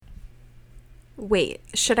Wait,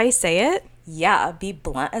 should I say it? Yeah, be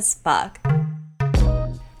blunt as fuck.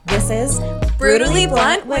 This is Brutally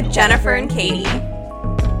Blunt with Jennifer and Katie.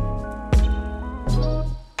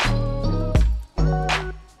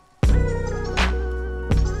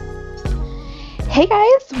 Hey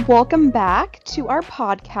guys, welcome back to our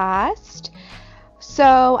podcast.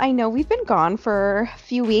 So I know we've been gone for a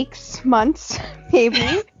few weeks, months,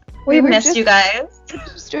 maybe. We missed you guys.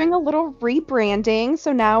 Just doing a little rebranding,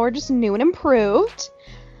 so now we're just new and improved.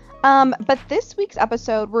 But this week's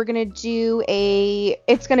episode, we're gonna do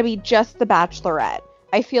it's gonna be just The Bachelorette.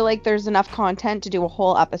 I feel like there's enough content to do a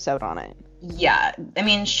whole episode on it. Yeah, I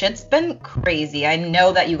mean, shit's been crazy. I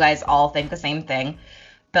know that you guys all think the same thing,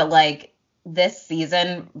 but like this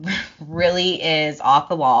season really is off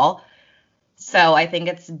the wall. So I think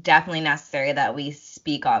it's definitely necessary that we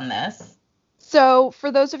speak on this. So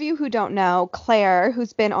for those of you who don't know, Claire,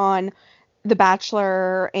 who's been on The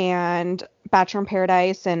Bachelor and Bachelor in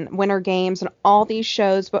Paradise and Winter Games and all these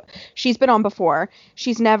shows, but she's been on before.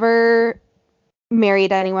 She's never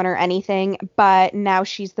married anyone or anything, but now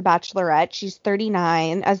she's the Bachelorette. She's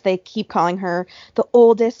 39, as they keep calling her, the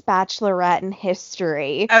oldest Bachelorette in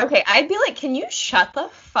history. Okay, I'd be like, can you shut the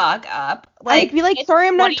fuck up? Like, I'd be like, sorry,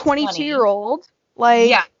 I'm not a 22-year-old. Like,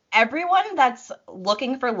 yeah, everyone that's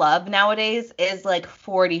looking for love nowadays is like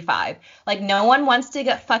 45. Like, no one wants to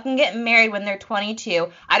get married when they're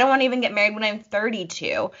 22. I don't want to even get married when I'm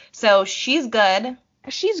 32. So she's good.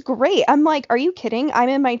 She's great. I'm like, are you kidding? I'm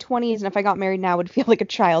in my 20s, and if I got married now, I would feel like a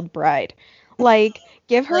child bride. Like,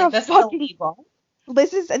 give her Like, a this fucking... is illegal.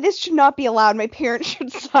 This should not be allowed. My parents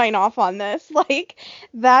should sign off on this. Like,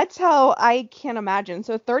 that's how I can imagine.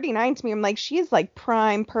 So 39 to me, I'm like, she is like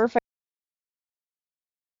prime, perfect.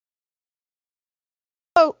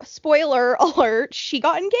 Oh, spoiler alert, she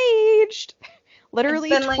got engaged. Literally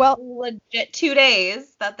It's been 12. like legit 2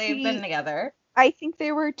 days that they've been together. I think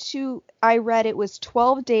they were I read it was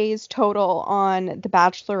 12 days total on the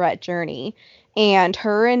Bachelorette journey, and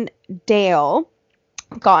her and Dale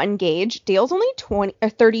got engaged. Dale's only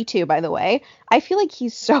 32, by the way. I feel like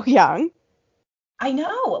he's so young. I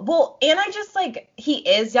know. Well, and I just like, he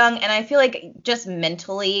is young, and I feel like just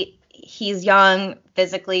mentally he's young,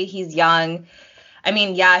 physically he's young. I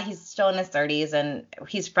mean, yeah, he's still in his 30s, and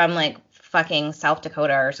he's from like fucking South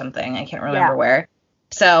Dakota or something. I can't remember where.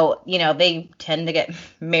 So, you know, they tend to get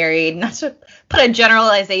married, not to put a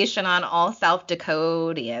generalization on all South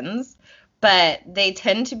Dakotians, but they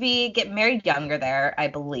tend to get married younger there, I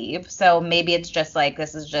believe. So maybe it's just like,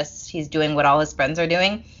 this is just, he's doing what all his friends are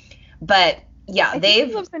doing. But yeah, he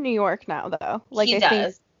lives in New York now, though. Like, he I does.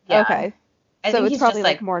 Think, yeah. Okay. I so think it's he's probably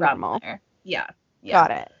just like more normal. There. Yeah.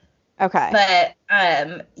 Got it. Okay.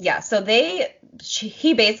 But yeah, so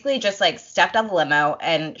he basically just like stepped out of the limo,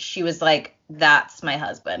 and she was like, that's my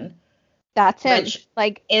husband. That's him. Which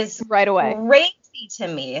like, is right away. Crazy to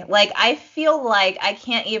me. Like, I feel like I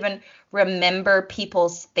can't even remember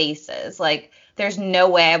people's faces. Like, there's no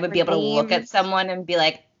way I would be able to look at someone and be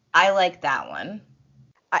like, I like that one.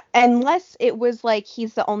 Unless it was like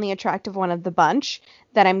he's the only attractive one of the bunch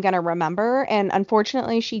that I'm going to remember. And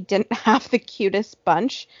unfortunately, she didn't have the cutest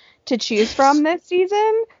bunch to choose from this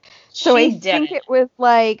season. So I think it was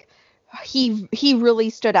like he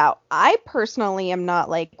really stood out. I personally am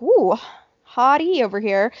not like, ooh, hottie over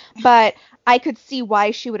here, but I could see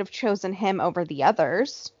why she would have chosen him over the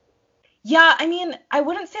others. Yeah, I mean, I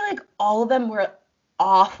wouldn't say like all of them were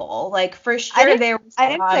awful. Like, for sure I didn't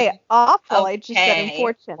say awful. Okay, I just said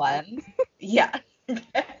unfortunate. One. Yeah.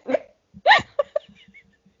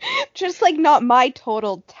 Just like not my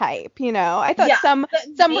total type, you know. I thought some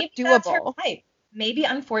were doable. That's her type. Maybe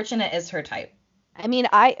unfortunate is her type. I mean,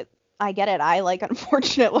 I get it. I like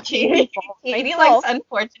unfortunate looking people. Katie likes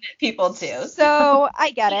unfortunate people too. So I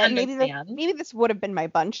get it. Maybe this would have been my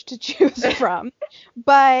bunch to choose from.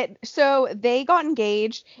 But so they got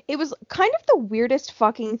engaged. It was kind of the weirdest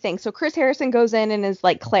fucking thing. So Chris Harrison goes in and is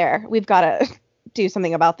like, Claire, we've got to do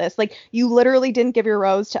something about this. Like, you literally didn't give your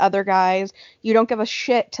rose to other guys. You don't give a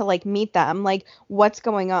shit to like meet them. Like, what's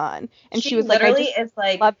going on? And she was like, I just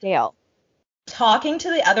love Dale. Talking to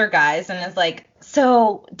the other guys and is like,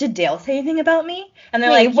 so did Dale say anything about me? And they're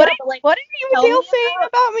like, what are you and Dale saying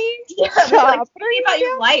about me? Yeah, like, what are you about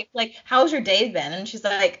your life? Like, how's your day been? And she's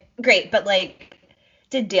like, great, but like,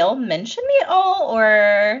 did Dale mention me at all?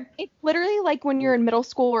 Or it's literally like when you're in middle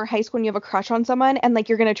school or high school and you have a crush on someone and like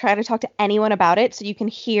you're gonna try to talk to anyone about it so you can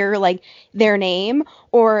hear like their name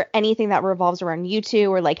or anything that revolves around you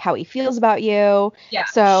two or like how he feels about you. Yeah.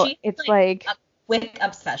 So it's like a quick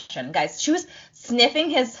obsession, guys. She was sniffing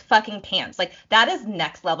his fucking pants. Like, that is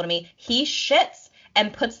next level to me. He shits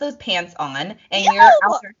and puts those pants on, and you're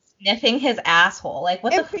out there sniffing his asshole. Like,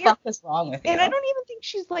 what the fuck is wrong with you? And I don't even think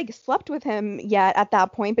she's like slept with him yet at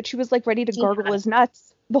that point, but she was like ready to gargle his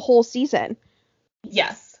nuts the whole season.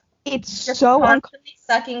 Yes. It's just so constantly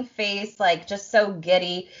sucking face, like just so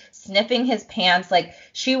giddy, sniffing his pants. Like,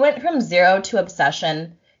 she went from 0 to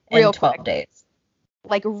obsession in 12 days.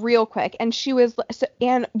 Like, real quick. And she was,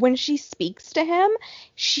 and when she speaks to him,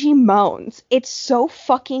 she moans. It's so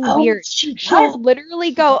fucking weird. She'll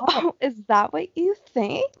literally go, "Oh, is that what you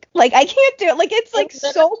think?" Like, I can't do it. Like, it's like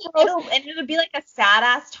so gross. And it would be like a sad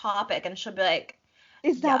ass topic, and she'll be like,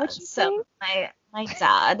 "Is that what you think?" My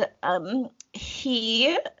dad,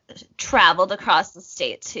 he traveled across the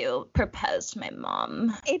state to propose to my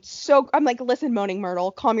mom. It's so, I'm like, listen, Moaning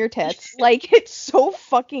Myrtle, calm your tits. Like, it's so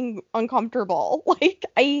fucking uncomfortable. Like,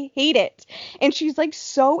 I hate it. And she's like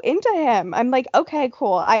so into him. I'm like, okay,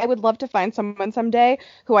 cool. I would love to find someone someday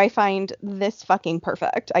who I find this fucking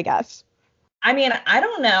perfect, I guess. I mean, I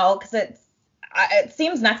don't know, because it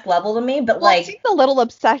seems next level to me, but like, it's a little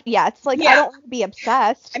obsessed. Yeah, it's like, I don't want to be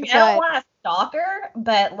obsessed. I mean, I don't want to stalk her,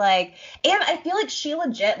 but like, and I feel like she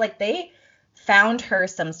legit, like, they found her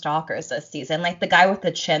some stalkers this season. Like, the guy with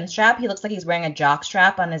the chin strap, he looks like he's wearing a jock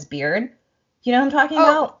strap on his beard. You know what I'm talking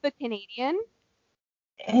about? The Canadian?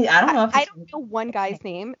 I don't know if I don't know one guy's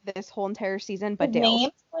name this whole entire season, but his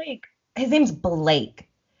name's Blake.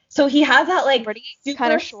 So he has that like super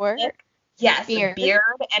kind of short. Yes, beard,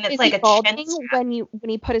 and it's like a chin strap. When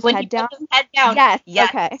he put his head down. Yes.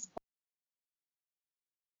 Okay.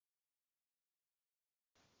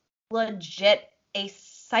 Legit a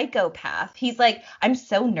psychopath. He's like, I'm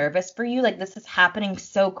so nervous for you. Like, this is happening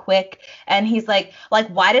so quick. And he's like,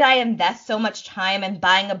 why did I invest so much time in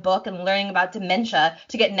buying a book and learning about dementia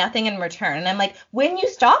to get nothing in return? And I'm like, when you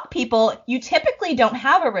stalk people, you typically don't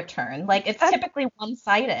have a return. Like, it's typically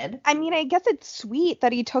one-sided. I mean, I guess it's sweet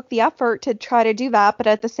that he took the effort to try to do that, but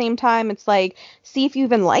at the same time, it's like, see if you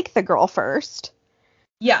even like the girl first.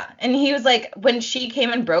 Yeah, and he was like, when she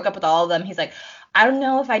came and broke up with all of them, he's like, I don't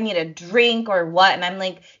know if I need a drink or what. And I'm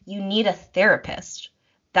like, you need a therapist.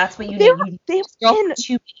 That's what you need.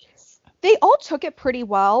 They all took it pretty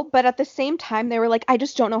well, but at the same time, they were like, I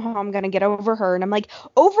just don't know how I'm going to get over her. And I'm like,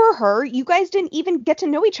 over her? You guys didn't even get to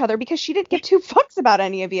know each other because she didn't give two fucks about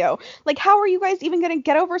any of you. Like, how are you guys even going to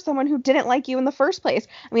get over someone who didn't like you in the first place?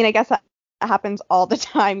 I mean, I guess that happens all the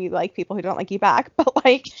time. You like people who don't like you back, but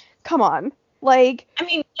like, come on. Like, I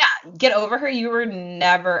mean, yeah, get over her. You were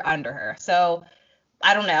never under her. So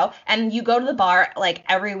I don't know. And you go to the bar like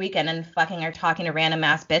every weekend and fucking are talking to random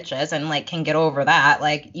ass bitches and like can get over that.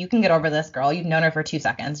 Like, you can get over this girl. You've known her for 2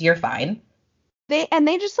 seconds. You're fine. They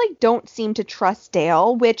just like don't seem to trust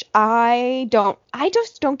Dale, which I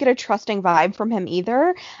just don't get a trusting vibe from him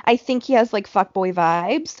either. I think he has like fuckboy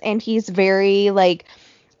vibes, and he's very like,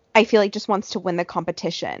 I feel like just wants to win the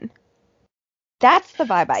competition. That's the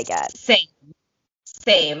vibe I get.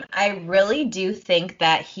 Same. I really do think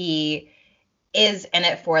that he is in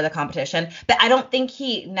it for the competition, but I don't think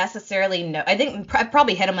he necessarily know. I think I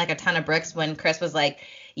probably hit him like a ton of bricks when Chris was like,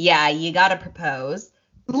 yeah, you gotta propose.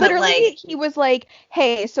 Literally, he was like,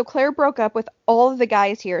 hey, so Claire broke up with all of the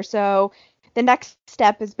guys here, so the next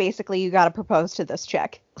step is basically you gotta propose to this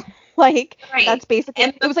chick. Like, that's basically,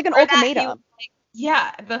 it was like an ultimatum.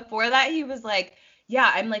 Before that he was like, yeah,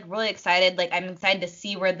 I'm like really excited. Like, I'm excited to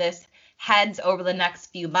see where this heads over the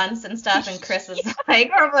next few months and stuff. And Chris is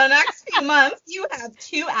like, over the next few months, you have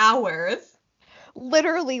 2 hours.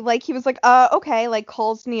 Literally, like, he was like, okay, like,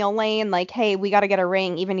 calls Neil Lane, like, hey, we gotta get a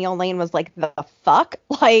ring. Even Neil Lane was like, the fuck?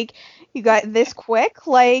 Like, you got this quick?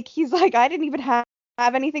 Like, he's like, I didn't even have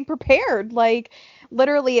anything prepared. Like,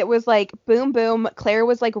 literally, it was like, boom, boom. Claire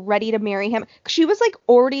was like ready to marry him. She was like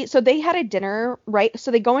already, so they had a dinner, right?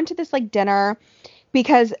 So they go into this like dinner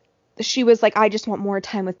because she was like, I just want more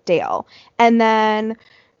time with Dale. And then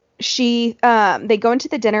they go into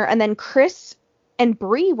the dinner, and then Chris and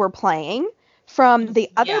Bree were playing from the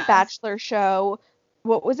other Bachelor show.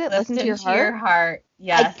 What was it? Listen to Your Heart.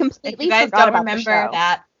 Yes. I completely if you guys forgot don't about remember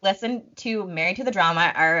that, listen to Married to the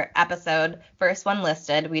Drama, our episode, first one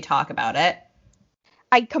listed. We talk about it.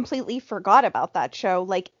 I completely forgot about that show,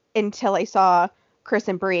 like, until I saw Chris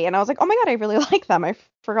and Bree, and I was like, oh my god, I really like them. I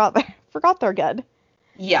forgot they're good.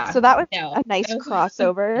 Yeah. So that was a nice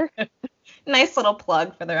crossover. Nice little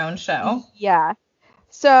plug for their own show. Yeah.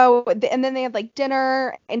 So, and then they had like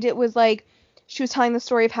dinner, and it was like, she was telling the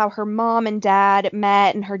story of how her mom and dad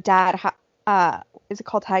met, and her dad, is it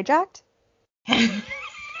called hijacked?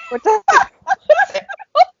 What's that?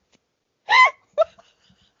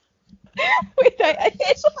 Wait, I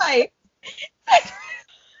hitchhiked.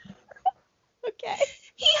 Okay.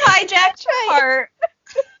 He hijacked her heart.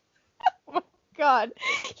 Oh my God.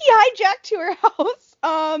 He hijacked to her house.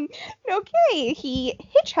 Okay, he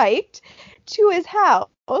hitchhiked to his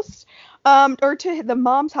house, or to the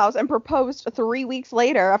mom's house and proposed 3 weeks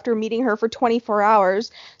later after meeting her for 24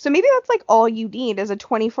 hours. So maybe that's like all you need is a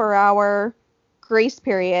 24-hour grace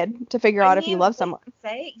period to figure out if you love someone.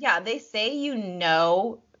 They say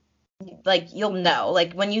like you'll know,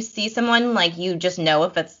 like when you see someone, like you just know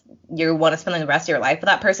if it's you want to spend the rest of your life with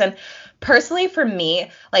that person. Personally, for me,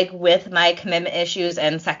 like with my commitment issues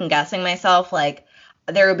and second guessing myself, like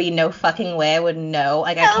there would be no fucking way I would know.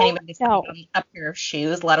 Like I can't even decide on a pair of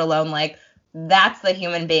shoes, let alone like that's the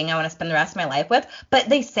human being I want to spend the rest of my life with. But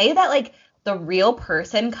they say that like the real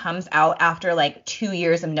person comes out after like 2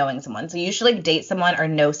 years of knowing someone. So you should like date someone or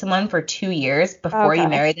know someone for 2 years before you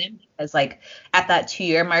marry them, because like at that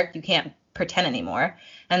 2-year mark you can't pretend anymore.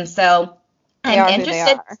 And so I'm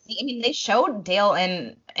interested to see. I mean, they showed Dale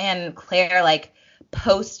and Claire like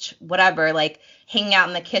post whatever, like hanging out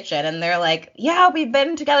in the kitchen, and they're like, yeah, we've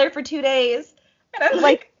been together for 2 days. And I'm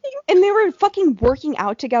like and they were fucking working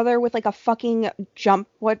out together with like a fucking jump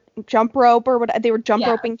rope or what, they were jump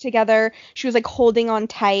roping together. She was like holding on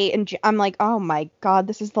tight, and I'm like, oh my God,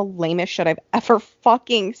 this is the lamest shit I've ever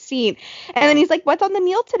fucking seen. And then he's like, what's on the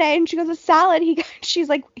meal today? And she goes, a salad. He's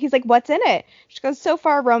like, what's in it? She goes, so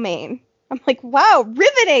far, romaine. I'm like, wow,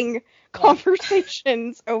 riveting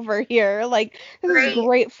conversations over here. Like, this is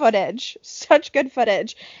great footage. Such good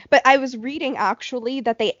footage. But I was reading actually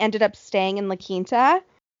that they ended up staying in La Quinta,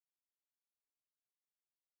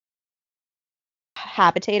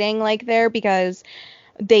 habitating like there, because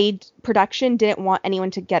production didn't want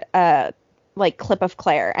anyone to get a like clip of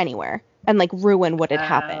Claire anywhere and like ruin what had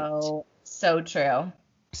happened. So true.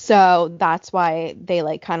 So that's why they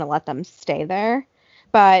like kind of let them stay there.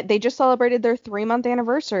 But they just celebrated their 3-month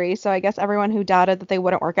anniversary, so I guess everyone who doubted that they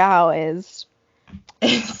wouldn't work out is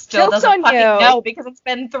still doesn't fucking know, because it's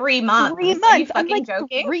been 3 months. 3 months. Are you fucking like,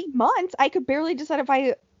 joking? 3 months? I could barely decide if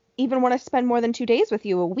I even want to spend more than 2 days with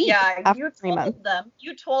you a week. Yeah, after you 3 told months. them.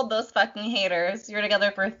 You told those fucking haters you're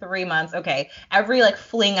together for 3 months. Okay, every like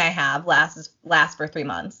fling I have lasts for 3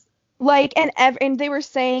 months. Like, and they were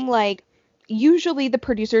saying like usually the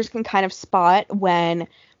producers can kind of spot when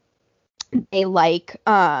they like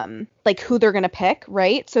who they're gonna pick,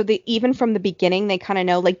 right? So they, even from the beginning, they kind of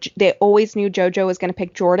know, like they always knew JoJo was gonna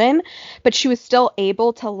pick Jordan, but she was still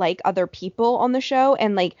able to like other people on the show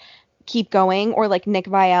and like keep going. Or like Nick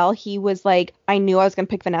Viall, he was like, I knew I was gonna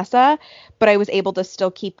pick Vanessa, but I was able to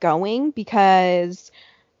still keep going because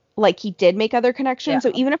like he did make other connections.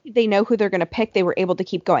 So even if they know who they're gonna pick, they were able to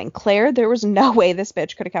keep going. Claire, there was no way this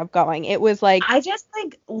bitch could have kept going. It was like, I just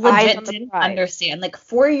like legit didn't understand. Like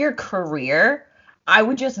for your career, I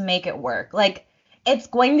would just make it work. Like it's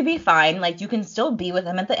going to be fine. Like you can still be with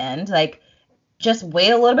him at the end. Like just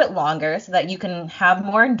wait a little bit longer so that you can have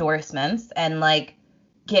more endorsements and like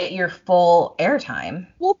get your full airtime.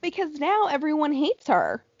 Well, because now everyone hates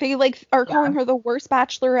her. They like are calling her the worst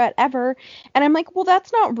bachelorette ever. And I'm like, well,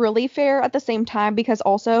 that's not really fair at the same time, because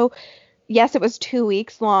also, yes, it was 2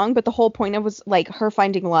 weeks long, but the whole point of was like her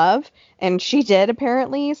finding love, and she did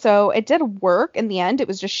apparently. So it did work in the end. It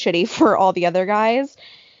was just shitty for all the other guys.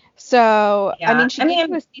 So, I mean, she gave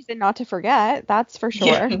you a season not to forget. That's for sure.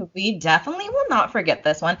 Yeah, we definitely will not forget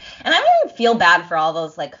this one. And I don't even feel bad for all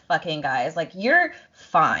those, like, fucking guys. Like, you're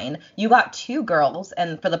fine. You got 2 girls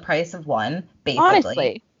and for the price of 1, basically.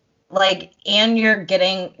 Honestly. Like, and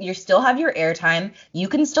you still have your airtime. You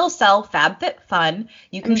can still sell FabFitFun.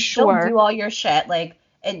 You can still do all your shit. Like,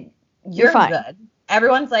 you're good.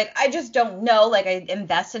 Everyone's like, I just don't know. Like, I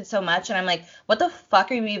invested so much. And I'm like, what the fuck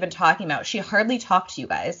are you even talking about? She hardly talked to you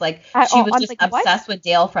guys. Like, she was just obsessed with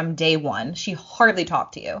Dale from day one. She hardly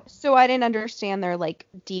talked to you. So I didn't understand their, like,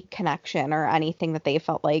 deep connection or anything that they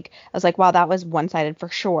felt like. I was like, wow, that was one-sided for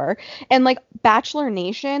sure. And, like, Bachelor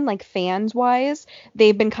Nation, like, fans-wise,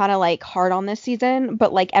 they've been kind of, like, hard on this season.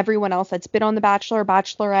 But, like, everyone else that's been on The Bachelor,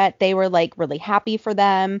 Bachelorette, they were, like, really happy for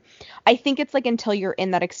them. I think it's, like, until you're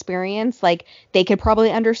in that experience, like, they could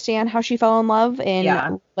probably understand how she fell in love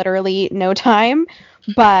in literally no time,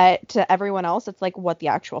 but to everyone else it's like, what the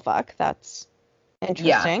actual fuck? That's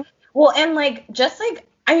interesting. Well, and like just like,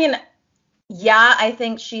 I mean, I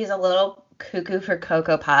think she's a little cuckoo for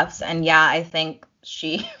Cocoa Puffs, and I think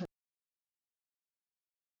she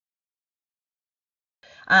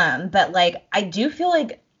but like I do feel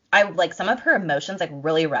like I like some of her emotions like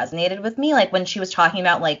really resonated with me, like when she was talking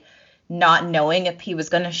about like not knowing if he was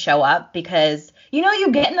going to show up, because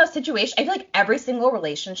you get in those situations. I feel like every single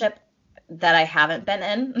relationship that I haven't been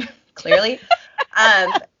in, clearly,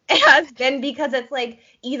 has been because it's like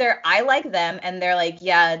either I like them and they're like,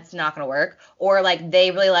 yeah, it's not gonna work, or like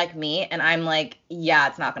they really like me and I'm like, yeah,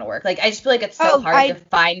 it's not gonna work. Like I just feel like it's so hard to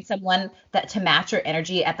find someone that to match your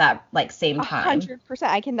energy at that like same time. 100%.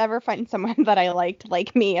 I can never find someone that I liked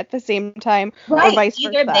like me at the same time, right. Or vice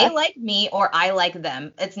either versa. They like me or I like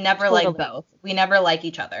them. It's never Totally. like both. We never like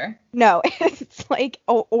each other. No, it's like,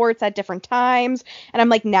 or it's at different times, and I'm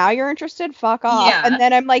like, now you're interested? Fuck off. Yeah. And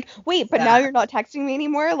then I'm like, wait, but now you're not texting me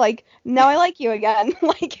anymore? Like, now I like you again.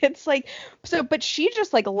 Like, it's like, so, but she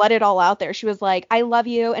just like let it all out there. She was like, I love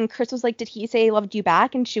you. And Chris was like, did he say he loved you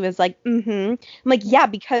back? And she was like, mm-hmm. I'm like, yeah,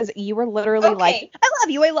 because you were literally like, I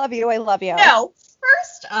love you, I love you, I love you. No,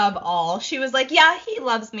 first of all, she was like, yeah, he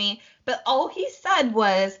loves me. But all he said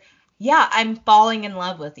was, yeah, I'm falling in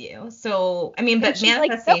love with you. So, I mean, but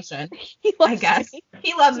manifestation, like, nope, I guess.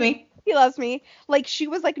 He loves me. He loves me. Like, she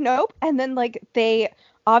was like, nope. And then, like,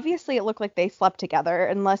 obviously it looked like they slept together,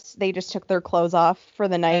 unless they just took their clothes off for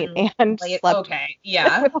the night and like, slept okay,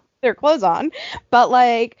 yeah, with their clothes on. But,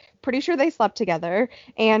 like, pretty sure they slept together.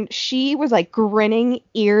 And she was, like, grinning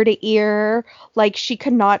ear to ear. Like, she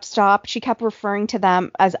could not stop. She kept referring to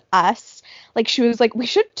them as us. Like, she was like, we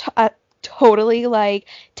should totally like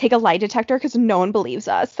take a lie detector because no one believes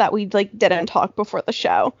us that we like didn't talk before the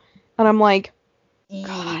show. And I'm like,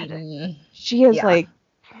 God, she is like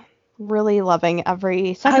really loving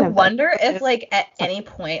every second. I wonder if like at any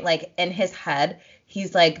point like in his head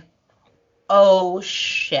he's like, oh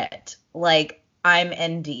shit, like I'm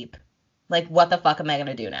in deep. Like what the fuck am I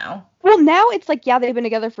gonna do now? Well, now it's like, yeah, they've been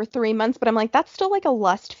together for 3 months, but I'm like, that's still like a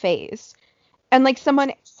lust phase. And like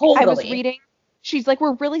someone I was reading, she's like,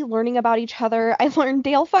 we're really learning about each other. I learned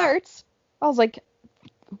Dale farts. I was like,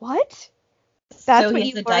 what? That's so he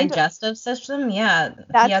has a digestive system? Yeah.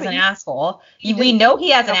 He has an asshole. We know he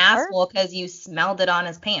has an asshole because you smelled it on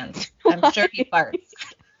his pants. I'm sure he farts.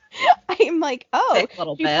 I'm like, oh,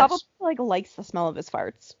 he probably like likes the smell of his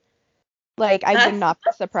farts. Like, I would not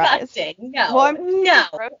be surprised. No. Well,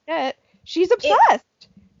 no. She's obsessed.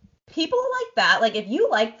 People like that, like if you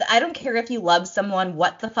like, I don't care if you love someone,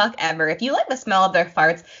 what the fuck ever. If you like the smell of their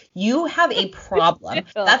farts, you have a problem.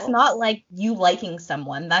 That's not like you liking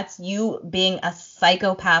someone. That's you being a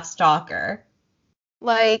psychopath stalker.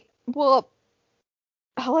 Like, well,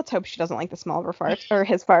 let's hope she doesn't like the smell of her farts or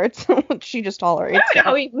his farts. She just tolerates. I don't know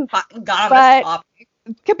how we even got on this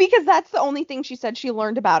topic. Because that's the only thing she said she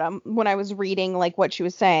learned about him when I was reading like what she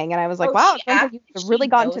was saying, and I was like, wow, it sounds like you've really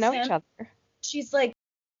gotten to know each other. She's like.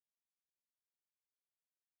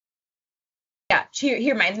 Yeah, he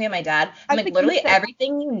reminds me of my dad. I'm like, literally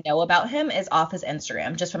everything you know about him is off his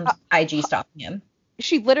Instagram, just from IG stalking him.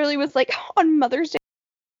 She literally was like, on Mother's Day,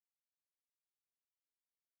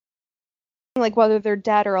 like, whether they're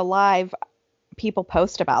dead or alive, people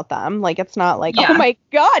post about them. Like, it's not like, oh my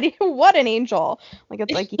God, what an angel. Like,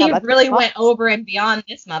 it's like, yeah, he really went over and beyond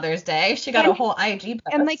this Mother's Day. She got a whole IG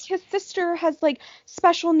post. And, like, his sister has, like,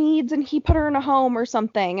 special needs, and he put her in a home or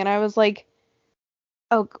something. And I was like,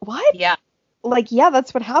 oh, what? Yeah. Like, yeah,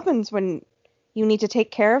 that's what happens when you need to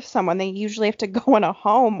take care of someone. They usually have to go in a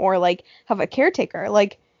home or, like, have a caretaker.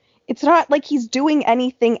 Like, it's not like he's doing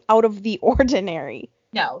anything out of the ordinary.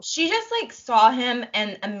 No, she just, like, saw him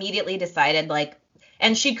and immediately decided, like,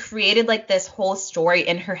 and she created, like, this whole story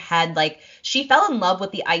in her head. Like, she fell in love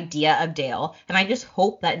with the idea of Dale. And I just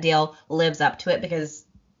hope that Dale lives up to it, because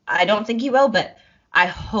I don't think he will, but I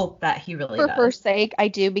hope that he really does. For her sake, I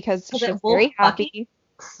do, because she's very happy.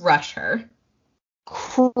 Crush her.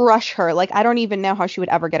 Like, I don't even know how she would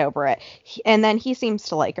ever get over it. And then he seems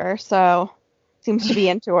to like her, so seems to be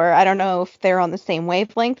into her. I don't know if they're on the same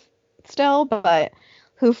wavelength still, but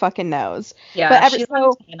who fucking knows? Yeah, but she's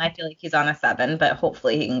on 10. I feel like he's on a 7, but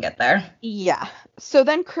hopefully he can get there. Yeah. So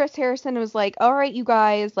then Chris Harrison was like, all right, you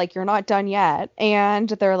guys, like, you're not done yet. And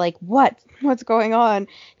they're like, what's going on?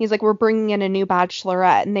 He's like, we're bringing in a new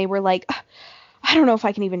bachelorette. And they were like, I don't know if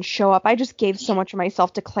I can even show up. I just gave so much of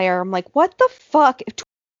myself to Claire. I'm like, what the fuck?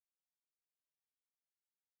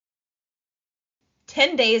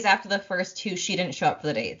 10 days after the first 2, she didn't show up for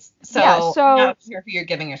the dates. So not sure who you're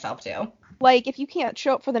giving yourself to. Like, if you can't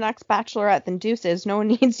show up for the next bachelorette, then deuces. No one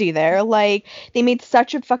needs you there. Like, they made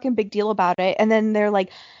such a fucking big deal about it. And then they're, like,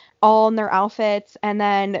 all in their outfits. And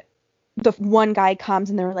then the one guy comes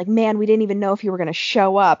and they're like, man, we didn't even know if you were going to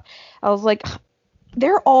show up. I was like,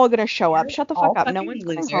 they're all going to show up. Shut the fuck up. No one's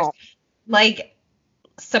going home. Like,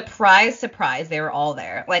 surprise, they were all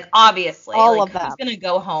there. Like, obviously. All of them. Who's going to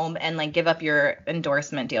go home and, like, give up your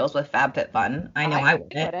endorsement deals with FabFitFun? I know I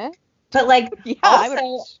wouldn't. But, like, yeah,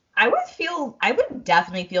 also, I would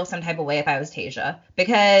definitely feel some type of way if I was Tasia,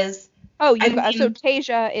 because so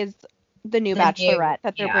Tasia is the new The bachelorette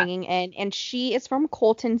that they're yeah. bringing in, and she is from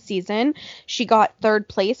Colton's season. She got third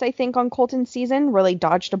place, I think, on Colton's season. Really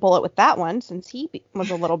dodged a bullet with that one since he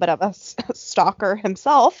was a little bit of a stalker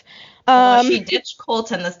himself. Well, she ditched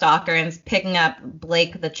Colton the stalker and is picking up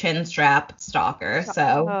Blake the chin strap stalker.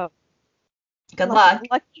 So good luck.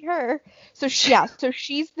 Lucky her. So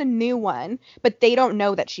she's the new one, but they don't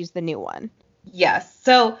know that she's the new one. Yes.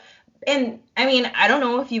 So, and I mean, I don't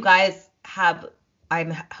know if you guys have.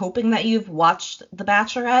 I'm hoping that you've watched The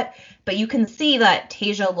Bachelorette, but you can see that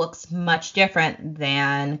Tasia looks much different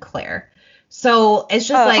than Claire. So it's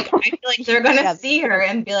just like, I feel like they're going to see her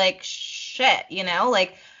and be like, shit, you know?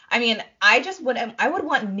 Like, I mean, I would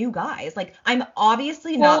want new guys. Like, I'm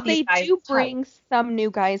obviously not these guys. They do bring some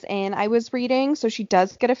new guys in. I was reading, so she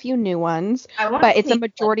does get a few new ones, but it's a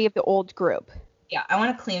majority of the old group. Yeah, I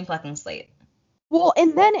want a clean fucking slate. Well,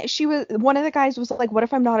 and then one of the guys was like, what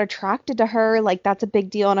if I'm not attracted to her? Like, that's a big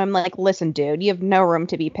deal. And I'm like, listen, dude, you have no room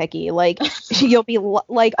to be picky. Like, you'll be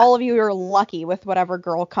like, all of you are lucky with whatever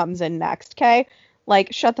girl comes in next. Okay.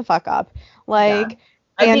 Like, shut the fuck up. Like,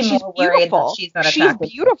 yeah. And she's beautiful. She's not attractive.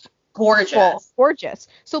 She's beautiful. Gorgeous.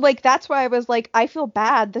 So, like, that's why I was like, I feel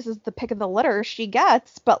bad. This is the pick of the litter she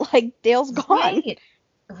gets. But, like, Dale's gone.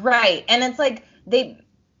 Right. And it's like,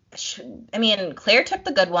 Claire took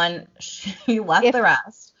the good one. She left the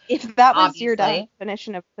rest. If that was obviously your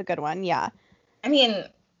definition of the good one, yeah. I mean,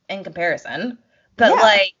 in comparison. But,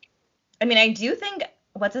 like, I mean, I do think,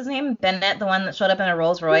 what's his name? Bennett, the one that showed up in a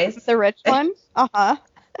Rolls Royce? The rich one? Uh-huh.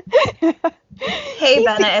 Hey,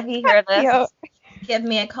 Bennett, if you hear this, give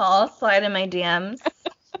me a call. Slide in my DMs.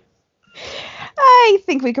 I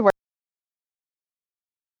think we could work.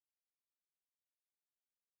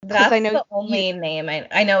 That's the only name.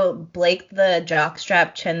 I know Blake the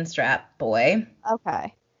jockstrap chinstrap boy.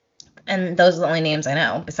 Okay. And those are the only names I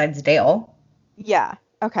know besides Dale. Yeah.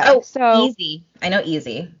 Okay. Oh, so Easy. I know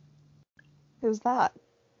Easy. Who's that?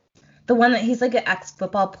 The one that he's like an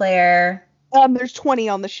ex-football player. There's 20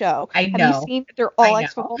 on the show. I know. Have you seen they're all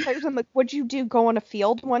ex-football players? I'm like, what'd you do? Go on a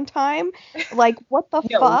field one time? Like, what the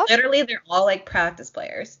fuck? Literally, they're all like practice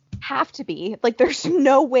players. Have to be. Like, there's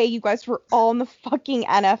no way you guys were all in the fucking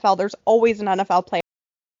NFL. There's always an NFL player.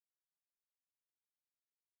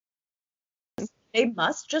 They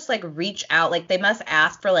must just like reach out. Like, they must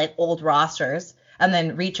ask for like old rosters and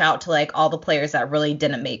then reach out to like all the players that really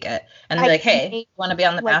didn't make it and be like, hey, you want to be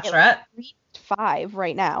on the Bachelorette? 5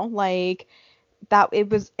 right now. Like,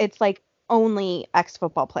 it's like only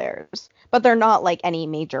ex-football players, but they're not like any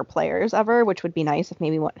major players ever, which would be nice if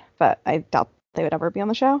maybe one, but I doubt they would ever be on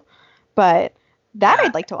the show. But that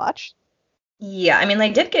I'd like to watch. Yeah, I mean,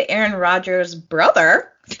 they did get Aaron Rodgers'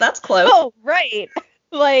 brother, so that's close. Oh, right.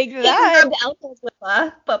 Like that. He elbows with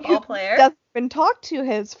a football player. Doesn't even talk to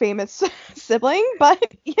his famous sibling,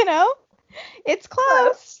 but it's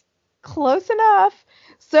close. Close enough.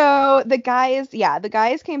 So the guys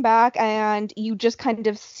came back, and you just kind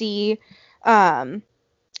of see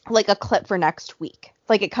like a clip for next week.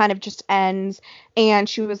 Like, it kind of just ends, and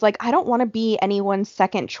she was like, I don't want to be anyone's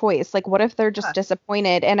second choice. Like, what if they're just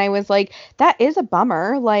disappointed? And I was like, that is a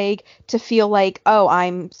bummer, like, to feel like, oh,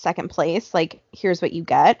 I'm second place. Like, here's what you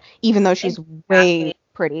get, even though she's way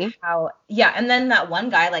pretty. And then that one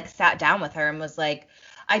guy, like, sat down with her and was like,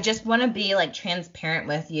 I just want to be like transparent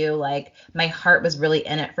with you. Like, my heart was really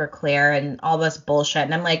in it for Claire and all this bullshit.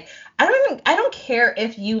 And I'm like, I don't care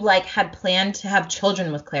if you like had planned to have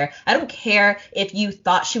children with Claire. I don't care if you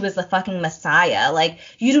thought she was the fucking messiah. Like,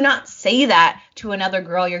 you do not say that to another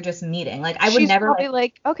girl you're just meeting. Like, I would never. She's probably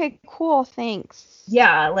like, okay, cool, thanks.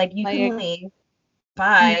 Yeah, like, you can leave.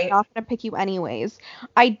 Bye. I'm not gonna pick you anyways.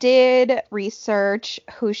 I did research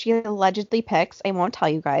who she allegedly picks. I won't tell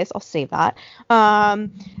you guys. I'll save that.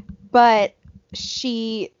 But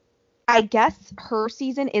I guess her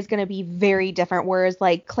season is gonna be very different. Whereas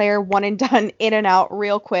like Claire, one and done, in and out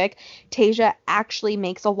real quick. Tasia actually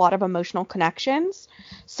makes a lot of emotional connections.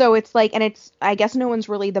 So it's like, and I guess no one's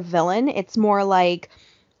really the villain. It's more like,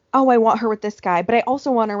 oh, I want her with this guy, but I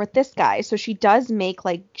also want her with this guy. So she does make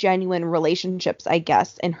like genuine relationships, I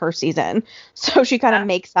guess, in her season. So she kind of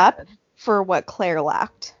makes up for what Claire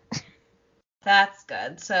lacked. That's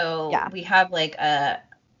good. So we have like a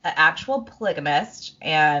actual polygamist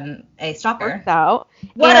and a stalker. Works out.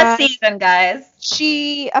 What a season, guys.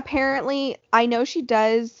 She apparently, I know she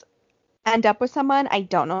does end up with someone. I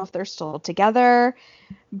don't know if they're still together,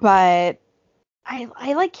 but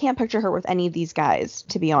I like can't picture her with any of these guys,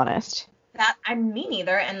 to be honest. Me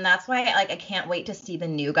neither, and that's why I can't wait to see the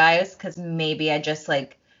new guys, because maybe I just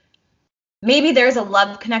like maybe there's a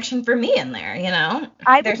love connection for me in there, you know?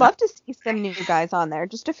 I would There's love to see some new guys on there,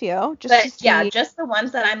 just a few, just But to see. yeah, just the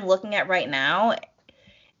ones that I'm looking at right now,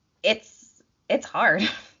 it's hard.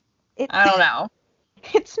 I don't know.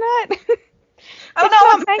 It's not. I don't It's know not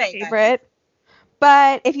what to my say, guys. favorite.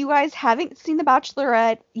 But if you guys haven't seen The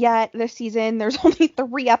Bachelorette yet this season, there's only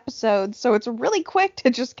 3 episodes, so it's really quick to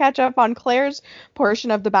just catch up on Claire's portion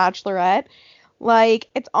of The Bachelorette. Like,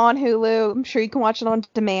 it's on Hulu. I'm sure you can watch it on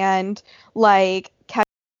demand. Like,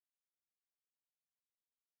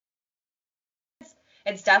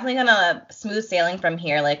 It's definitely gonna smooth sailing from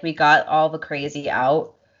here. Like, we got all the crazy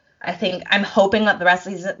out. I'm hoping that the rest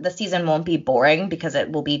of the season won't be boring because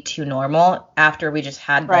it will be too normal after we just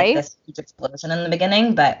had like Right. this huge explosion in the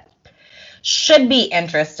beginning, but should be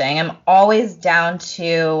interesting. I'm always down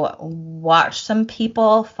to watch some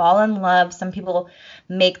people fall in love, some people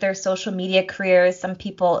make their social media careers, some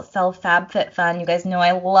people sell FabFitFun. You guys know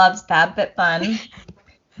I love FabFitFun.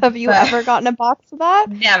 have you But- ever gotten a box of that?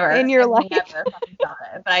 Never In your I've life? never fucking thought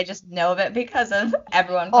it, but I just know of it because of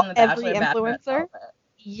everyone from The Every Bachelor. influencer? sells it.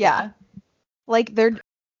 Yeah. Like, they're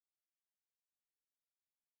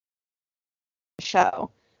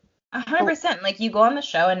show. 100%. Like, you go on the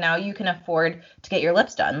show and now you can afford to get your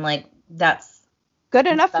lips done. Like, that's Good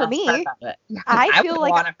enough the for best me. part about it. I feel would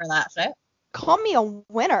like want it for that shit. call me a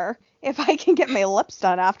winner if I can get my lips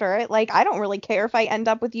done after it. Like, I don't really care if I end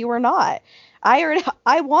up with you or not.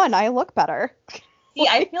 I won. I look better. See,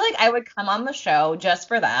 I feel like I would come on the show just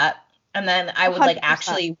for that, and then I would like 100%.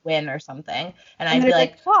 actually win or something, and I'd And be they're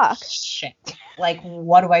like, fuck. shit. Like,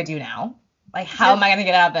 what do I do now? Like, how am I gonna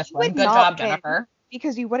get out of this You one? would Good not job, win. Jennifer.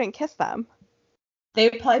 Because you wouldn't kiss them.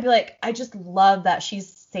 They'd probably be like, I just love that she's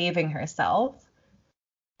saving herself.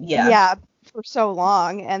 Yeah. Yeah, for so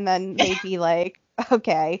long. And then they'd be like,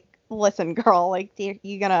 okay, listen, girl, like,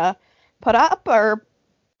 you gonna put up or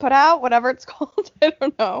put out, whatever it's called? I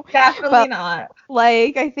don't know. Definitely But- not.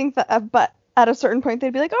 Like, I think that, but at a certain point,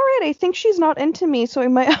 they'd be like, all right, I think she's not into me, so I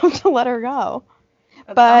might have to let her go.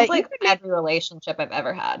 That But sounds you like every relationship I've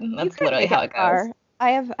ever had. You That's could literally make how it it goes. far.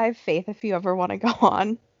 I have faith if you ever want to go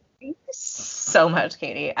on. Thank you so much,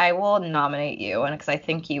 Katie. I will nominate you, and because I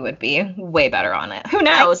think you would be way better on it. Who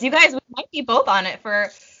knows? You guys might be both on it for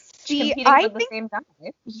See, competing I with the think same guy.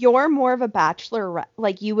 you're more of a bachelor,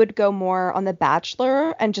 like you would go more on the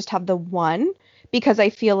Bachelor and just have the one, because I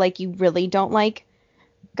feel like you really don't like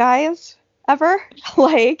guys ever.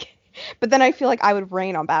 Like, but then I feel like I would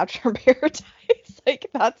reign on Bachelor in Paradise. Like,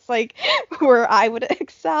 that's like where I would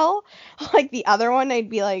excel. Like the other one, I'd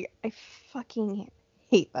be like, I fucking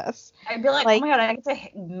hate this. I'd be like, Like- oh my god, I get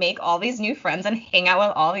to make all these new friends and hang out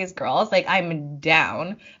with all these girls. Like, I'm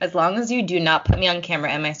down. As long as you do not put me on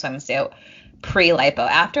camera in my swimsuit pre-lipo.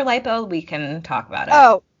 After lipo, we can talk about it.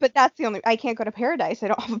 Oh, but that's the only. I can't go to Paradise. I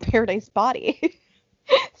don't have a Paradise body.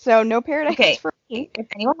 So no Paradise Okay. for me. If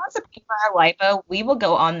anyone wants to pay for our lipo, we will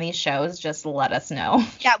go on these shows. Just let us know.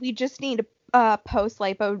 Yeah, we just need post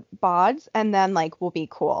lipo bods, and then like we'll be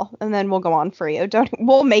cool, and then we'll go on for you.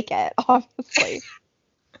 We'll make it, obviously.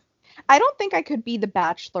 I don't think I could be the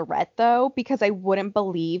Bachelorette though, because I wouldn't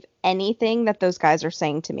believe anything that those guys are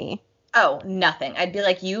saying to me. Oh, nothing. I'd be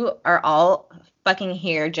like, you are all fucking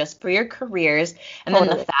here just for your careers. And then the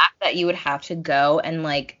Totally. fact that you would have to go and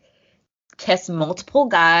like kiss multiple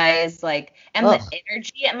guys, like, and Ugh. the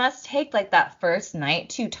energy it must take, like that first night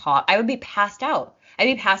to talk. I would be passed out. I'd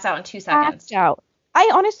be passed out in 2 seconds. Passed out. I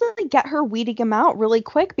honestly get her weeding him out really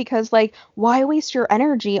quick, because like, why waste your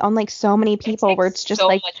energy on like so many people It where takes it's just so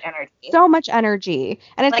like much energy. so much energy,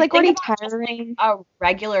 and it's like think already about just, like, tiring. a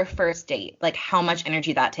regular first date, like how much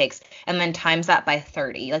energy that takes, and then times that by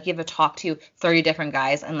 30. Like, you have to talk to 30 different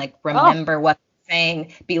guys and like remember what they're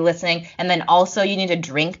saying, be listening, and then also you need to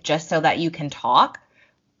drink just so that you can talk.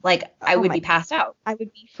 Like, I Oh would my be passed out. I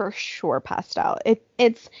would be for sure passed out.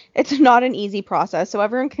 It's not an easy process. So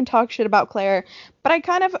everyone can talk shit about Claire, but I'm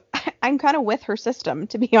kind of with her system,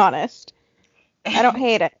 to be honest. I don't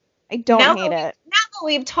hate it. I don't Now hate that it. Now that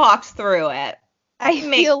we've talked through it, I it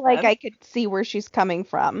makes feel like sense. I could see where she's coming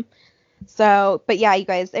from. So, but yeah, you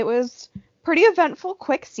guys, it was pretty eventful,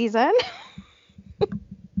 quick season,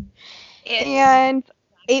 and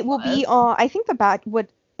it will be was. on. I think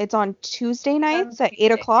it's on Tuesday nights at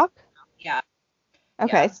 8 o'clock. Yeah.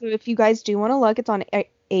 Okay, Yeah. so if you guys do want to look, it's on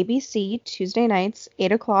ABC Tuesday nights,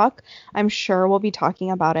 8 o'clock. I'm sure we'll be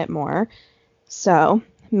talking about it more. So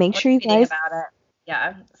make sure you Tweeting guys about it.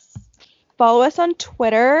 Yeah. follow us on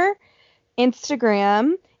Twitter,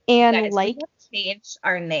 Instagram, and Guys, like. we have changed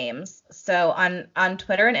our names. So on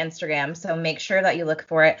Twitter and Instagram. So make sure that you look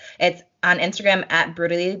for it. It's on Instagram at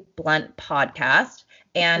Brutally Blunt Podcast,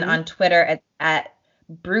 and Mhm. on Twitter it's at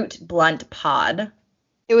Brute Blunt Pod.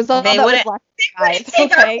 It was all They that was wouldn't- left, They wouldn't guys.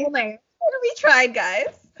 take our Okay. full name. We tried, guys.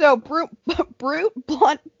 So Brute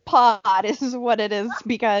Blunt Pod is what it is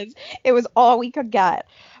because it was all we could get.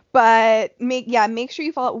 But make sure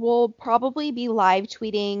you follow. We'll probably be live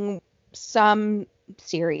tweeting some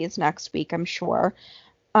series next week, I'm sure.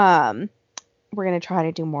 We're gonna try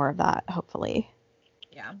to do more of that, hopefully.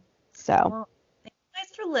 Yeah. So Well, thank you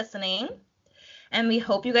guys for listening. And we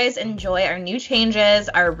hope you guys enjoy our new changes,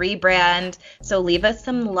 our rebrand. So leave us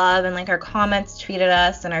some love and like our comments, tweet at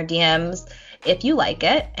us and our DMs if you like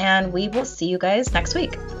it. And we will see you guys next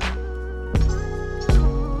week.